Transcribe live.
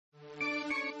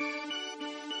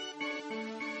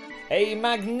A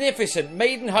magnificent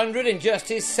maiden 100 in just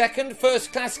his second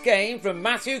first-class game from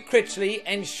Matthew Critchley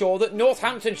ensured that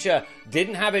Northamptonshire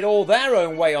didn't have it all their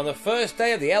own way on the first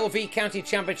day of the LV County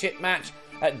Championship match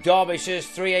at Derbyshire's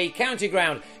 3A County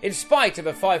Ground, in spite of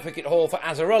a 5-wicket haul for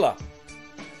Azarullah.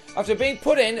 After being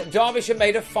put in, Derbyshire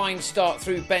made a fine start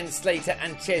through Ben Slater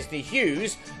and Chesney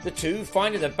Hughes, the two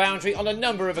finding the boundary on a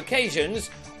number of occasions,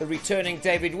 the returning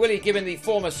David Willey giving the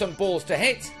former some balls to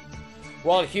hit,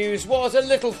 while Hughes was a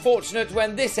little fortunate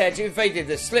when this edge evaded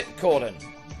the slip cordon.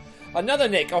 Another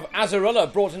nick of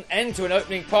Azarullah brought an end to an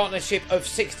opening partnership of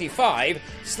 65,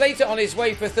 Slater on his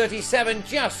way for 37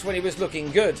 just when he was looking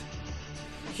good.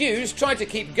 Hughes tried to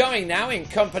keep going now in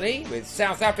company with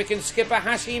South African skipper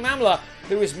Hashim Amla,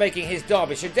 who was making his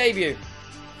Derbyshire debut.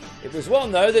 It was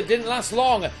one though that didn't last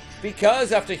long,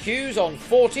 because after Hughes on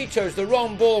 40 chose the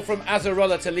wrong ball from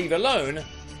Azarullah to leave alone,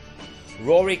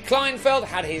 Rory Kleinfeld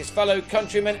had his fellow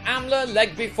countryman Amla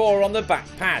legged before on the back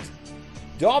pad.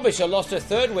 Derbyshire lost a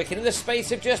third wicket in the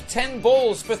space of just 10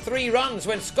 balls for 3 runs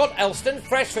when Scott Elston,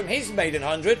 fresh from his maiden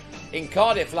 100 in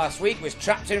Cardiff last week, was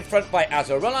trapped in front by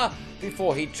Azarullah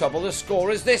before he'd trouble the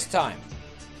scorers this time.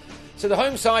 So the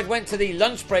home side went to the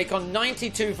lunch break on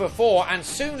 92 for 4 and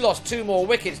soon lost 2 more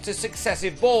wickets to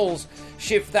successive balls.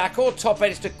 Shiv Thakur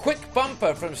top-edged a quick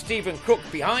bumper from Stephen Crook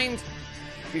behind,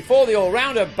 before the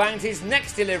all-rounder banged his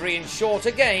next delivery in short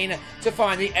again to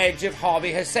find the edge of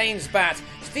Harvey Hussein's bat,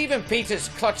 Stephen Peters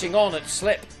clutching on at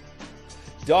slip.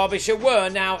 Derbyshire were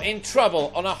now in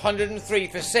trouble on 103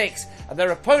 for 6, and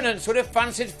their opponents would have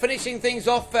fancied finishing things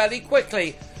off fairly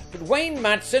quickly, but Wayne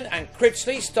Madsen and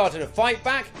Critchley started a fight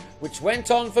back, which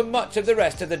went on for much of the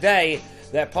rest of the day,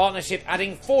 their partnership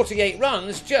adding 48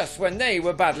 runs just when they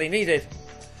were badly needed.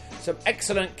 Some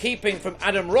excellent keeping from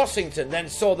Adam Rossington then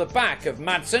saw the back of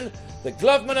Madsen, the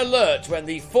gloveman alert when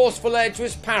the forceful edge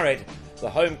was parried.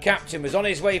 The home captain was on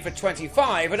his way for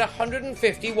 25 at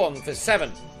 151 for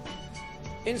 7.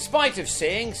 In spite of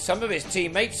seeing some of his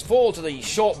teammates fall to the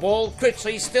short ball,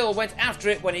 Critchley still went after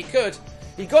it when he could.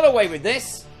 He got away with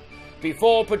this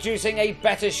before producing a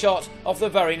better shot off the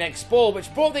very next ball,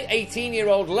 which brought the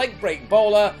 18-year-old leg break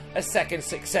bowler a second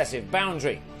successive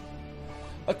boundary.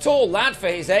 A tall lad for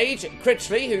his age,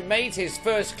 Critchley, who made his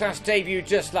first-class debut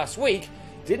just last week,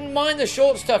 didn't mind the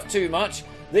short stuff too much,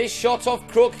 this shot off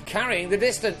Crook carrying the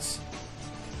distance.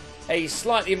 A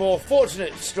slightly more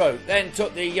fortunate stroke then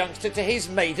took the youngster to his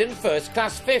maiden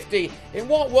first-class 50. In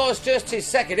what was just his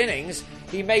second innings,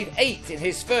 he made 8 in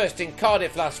his first in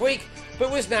Cardiff last week,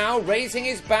 but was now raising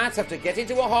his bat after getting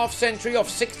to a half-century off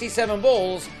 67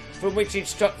 balls, from which he'd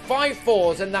struck 5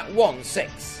 fours and that 1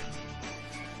 6.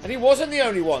 And he wasn't the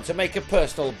only one to make a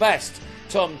personal best.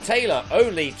 Tom Taylor,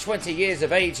 only 20 years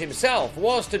of age himself,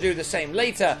 was to do the same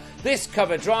later, this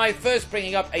cover drive first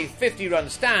bringing up a 50-run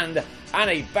stand and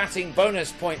a batting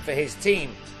bonus point for his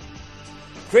team.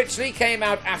 Critchley came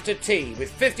out after tea with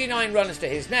 59 runs to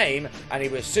his name, and he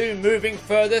was soon moving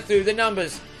further through the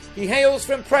numbers. He hails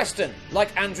from Preston,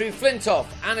 like Andrew Flintoff,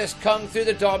 and has come through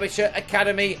the Derbyshire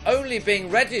Academy, only being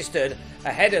registered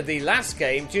ahead of the last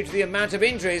game due to the amount of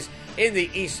injuries in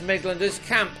the East Midlanders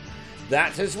camp.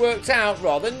 That has worked out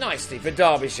rather nicely for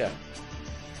Derbyshire.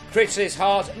 Critchley's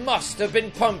heart must have been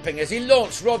pumping as he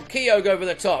launched Rob Keogh over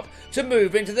the top to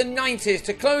move into the 90s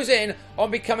to close in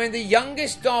on becoming the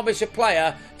youngest Derbyshire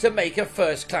player to make a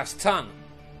first-class ton.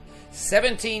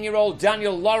 17-year-old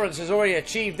Daniel Lawrence has already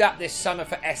achieved that this summer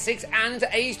for Essex, and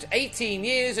aged 18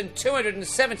 years and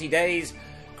 270 days,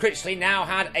 Critchley now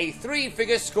had a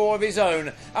 3-figure score of his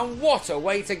own, and what a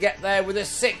way to get there with a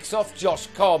 6 off Josh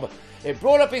Cobb. It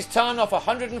brought up his ton off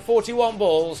 141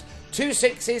 balls, 2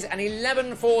 6s and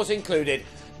 11 4s included.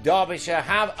 Derbyshire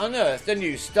have unearthed a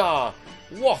new star.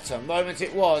 What a moment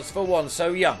it was for one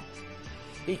so young.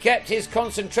 He kept his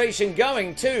concentration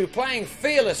going too, playing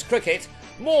fearless cricket.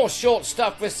 More short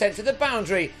stuff was sent to the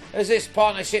boundary as this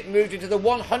partnership moved into the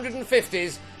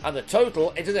 150s and the total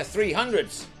into the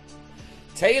 300s.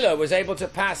 Taylor was able to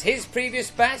pass his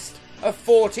previous best, a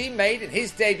 40 made in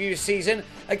his debut season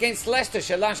against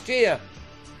Leicestershire last year.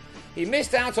 He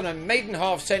missed out on a maiden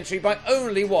half-century by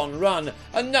only 1 run.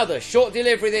 Another short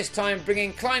delivery this time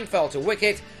bringing Kleinfeld to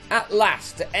wicket at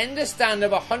last to end a stand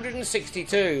of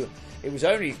 162. It was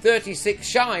only 36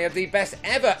 shy of the best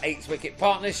ever 8-wicket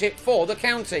partnership for the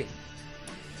county.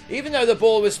 Even though the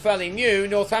ball was fairly new,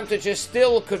 Northamptonshire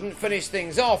still couldn't finish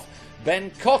things off.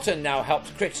 Ben Cotton now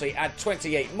helped Critchley add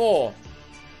 28 more.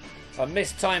 A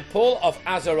missed time pull of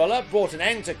Azarullah brought an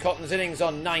end to Cotton's innings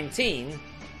on 19.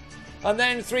 And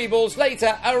then 3 balls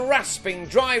later, a rasping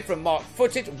drive from Mark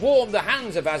Footit warmed the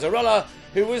hands of Azarullah,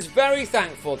 who was very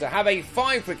thankful to have a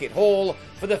 5-wicket haul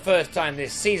for the first time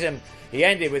this season. He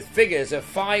ended with figures of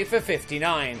 5 for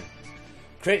 59.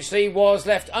 Critchley was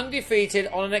left undefeated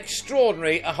on an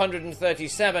extraordinary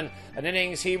 137, an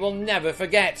innings he will never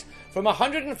forget. From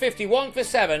 151 for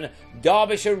 7,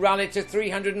 Derbyshire rallied to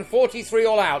 343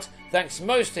 all out, thanks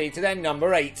mostly to their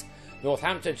number 8.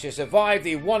 Northamptonshire survived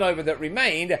the 1 over that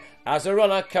remained,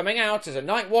 Azarullah coming out as a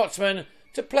night watchman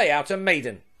to play out a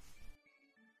maiden.